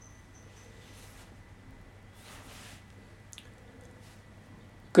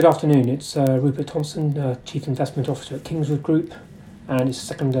Good afternoon, it's Rupert Thompson, Chief Investment Officer at Kingswood Group, and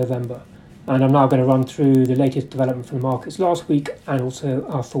it's 2nd November. And I'm now going to run through the latest development from the markets last week and also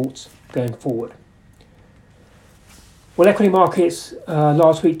our thoughts going forward. Well, equity markets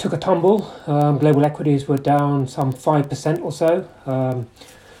last week took a tumble. Global equities were down some 5% or so.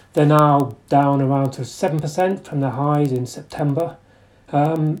 They're now down around to 7% from their highs in September.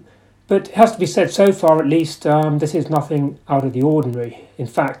 But it has to be said, so far at least, this is nothing out of the ordinary. In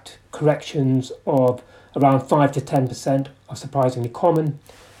fact, corrections of around 5 to 10% are surprisingly common.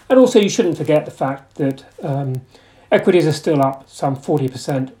 And also you shouldn't forget the fact that equities are still up some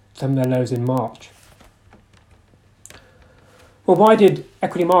 40% from their lows in March. Well, why did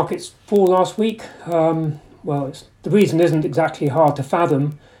equity markets fall last week? The reason isn't exactly hard to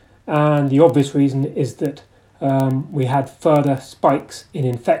fathom. And the obvious reason is that we had further spikes in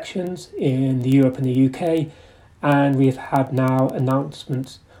infections in Europe and the UK, and we've had now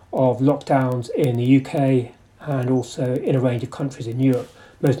announcements of lockdowns in the UK and also in a range of countries in Europe,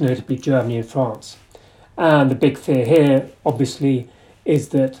 most notably Germany and France. And the big fear here, obviously, is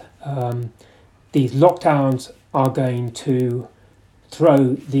that these lockdowns are going to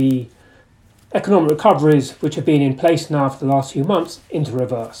throw the economic recoveries which have been in place now for the last few months into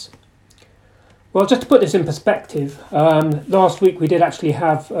reverse. Well, just to put this in perspective, last week we did actually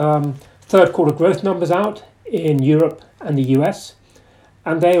have third quarter growth numbers out in Europe and the US,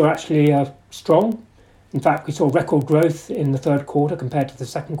 and they were actually strong. In fact, we saw record growth in the third quarter compared to the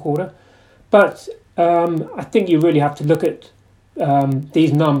second quarter. But I think you really have to look at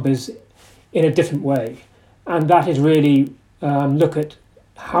these numbers in a different way, and that is really look at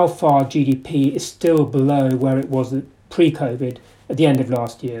how far GDP is still below where it was pre-COVID at the end of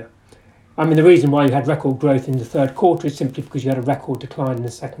last year. I mean, the reason why you had record growth in the third quarter is simply because you had a record decline in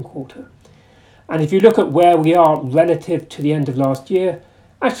the second quarter. And if you look at where we are relative to the end of last year,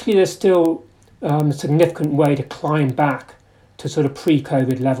 actually there's still a significant way to climb back to sort of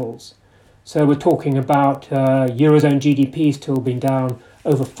pre-COVID levels. So we're talking about Eurozone GDP still being down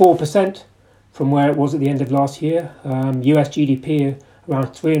over 4% from where it was at the end of last year. US GDP around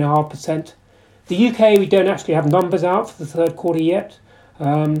 3.5%. The UK, we don't actually have numbers out for the third quarter yet.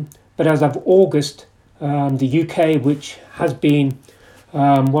 But as of August, the UK, which has been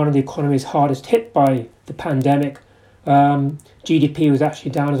one of the economies hardest hit by the pandemic, GDP was actually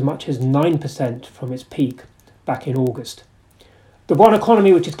down as much as 9% from its peak back in August. The one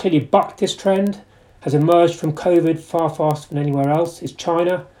economy which has clearly bucked this trend, has emerged from COVID far faster than anywhere else, is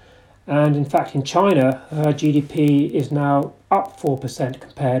China. And in fact, in China, GDP is now up 4%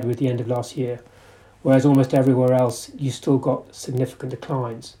 compared with the end of last year, whereas almost everywhere else you still got significant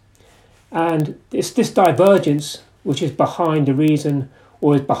declines. And it's this divergence which is behind the reason,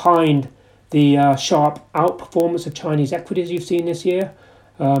 or is behind the sharp outperformance of Chinese equities you've seen this year.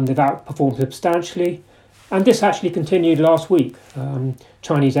 They've outperformed substantially, and this actually continued last week.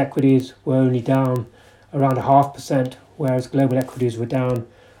 Chinese equities were only down around 0.5%, whereas global equities were down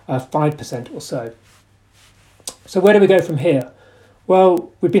 5% or so. So where do we go from here?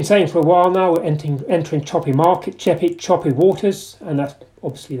 Well, we've been saying for a while now we're entering choppy waters, and that's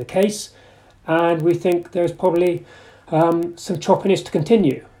obviously the case. And we think there's probably some choppiness to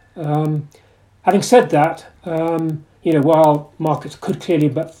continue. Having said that, while markets could clearly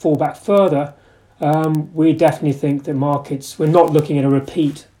fall back further, we definitely think that we're not looking at a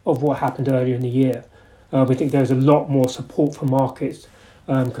repeat of what happened earlier in the year. We think there's a lot more support for markets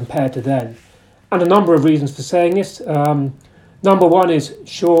compared to then. And a number of reasons for saying this. Number one is,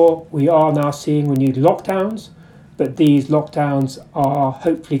 sure, we are now seeing renewed lockdowns, but these lockdowns are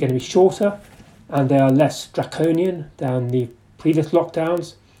hopefully going to be shorter and they are less draconian than the previous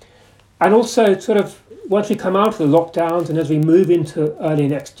lockdowns. And also, sort of, once we come out of the lockdowns and as we move into early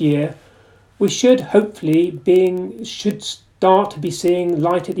next year, we should hopefully start to be seeing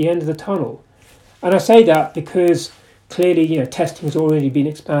light at the end of the tunnel. And I say that because clearly, testing has already been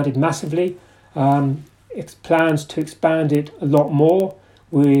expanded massively. It's plans to expand it a lot more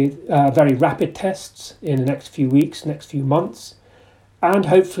with very rapid tests in the next few weeks, next few months. And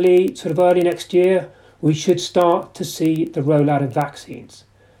hopefully, sort of early next year, we should start to see the rollout of vaccines.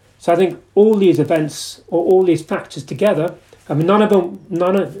 So I think all these events or all these factors together, I mean, none of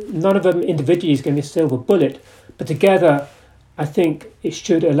them individually is going to be a silver bullet, but together, I think it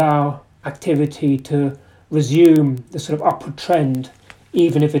should allow activity to resume the sort of upward trend,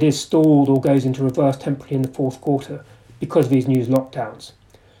 even if it is stalled or goes into reverse temporarily in the fourth quarter because of these new lockdowns.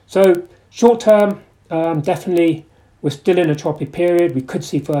 So short term, definitely we're still in a choppy period. We could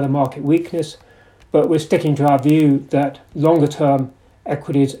see further market weakness, but we're sticking to our view that longer term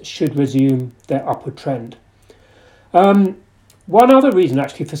equities should resume their upward trend. One other reason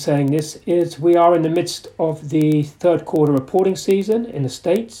actually for saying this is we are in the midst of the third quarter reporting season in the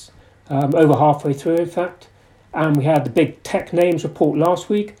States, over halfway through in fact, and we had the big tech names report last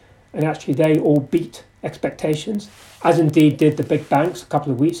week, and actually they all beat expectations, as indeed did the big banks a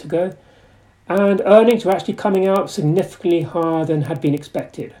couple of weeks ago, and earnings were actually coming out significantly higher than had been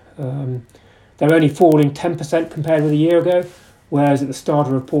expected. They're only falling 10% compared with a year ago, whereas at the start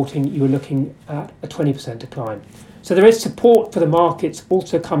of reporting you were looking at a 20% decline. So there is support for the markets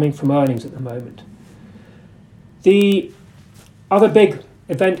also coming from earnings at the moment. The other big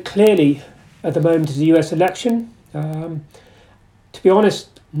event clearly at the moment is the US election. To be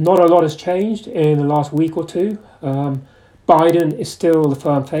honest, not a lot has changed in the last week or two. Biden is still the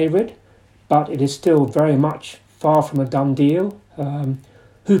firm favourite, but it is still very much far from a done deal.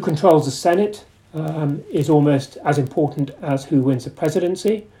 Who controls the Senate is almost as important as who wins the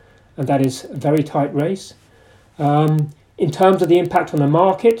presidency, and that is a very tight race. In terms of the impact on the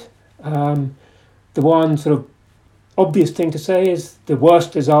market, the one sort of obvious thing to say is the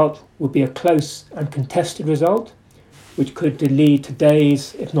worst result would be a close and contested result, which could lead to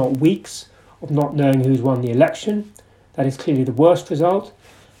days, if not weeks, of not knowing who's won the election. That is clearly the worst result.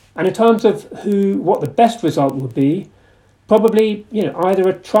 And in terms of what the best result would be, probably either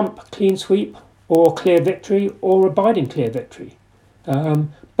a Trump clean sweep or clear victory, or a Biden clear victory.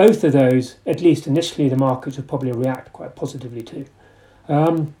 Both of those, at least initially, the markets would probably react quite positively to.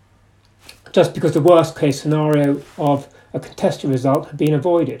 Just because the worst case scenario of a contested result had been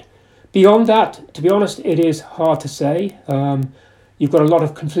avoided. Beyond that, to be honest, it is hard to say. You've got a lot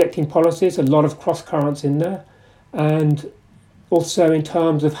of conflicting policies, a lot of cross currents in there, and also in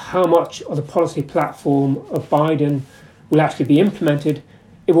terms of how much of the policy platform of Biden will actually be implemented,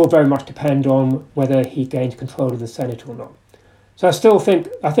 it will very much depend on whether he gains control of the Senate or not. So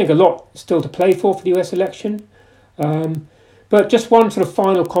I think a lot is still to play for the US election. But just one sort of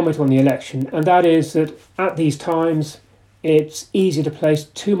final comment on the election, and that is that at these times, it's easy to place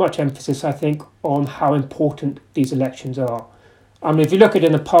too much emphasis, I think, on how important these elections are. I mean, if you look at it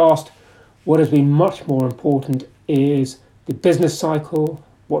in the past, what has been much more important is the business cycle,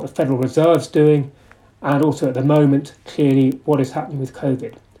 what the Federal Reserve's doing, and also at the moment, clearly, what is happening with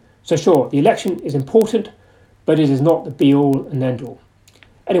COVID. So sure, the election is important, but it is not the be-all and end-all.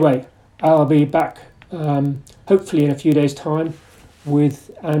 Anyway, I'll be back hopefully in a few days' time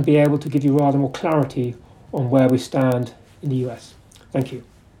and be able to give you rather more clarity on where we stand in the US. Thank you.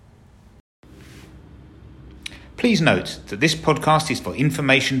 Please note that this podcast is for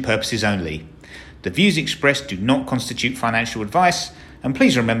information purposes only. The views expressed do not constitute financial advice, and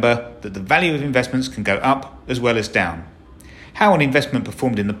please remember that the value of investments can go up as well as down. How an investment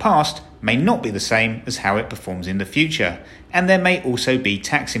performed in the past may not be the same as how it performs in the future, and there may also be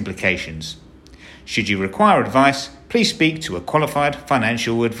tax implications. Should you require advice, please speak to a qualified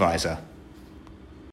financial advisor.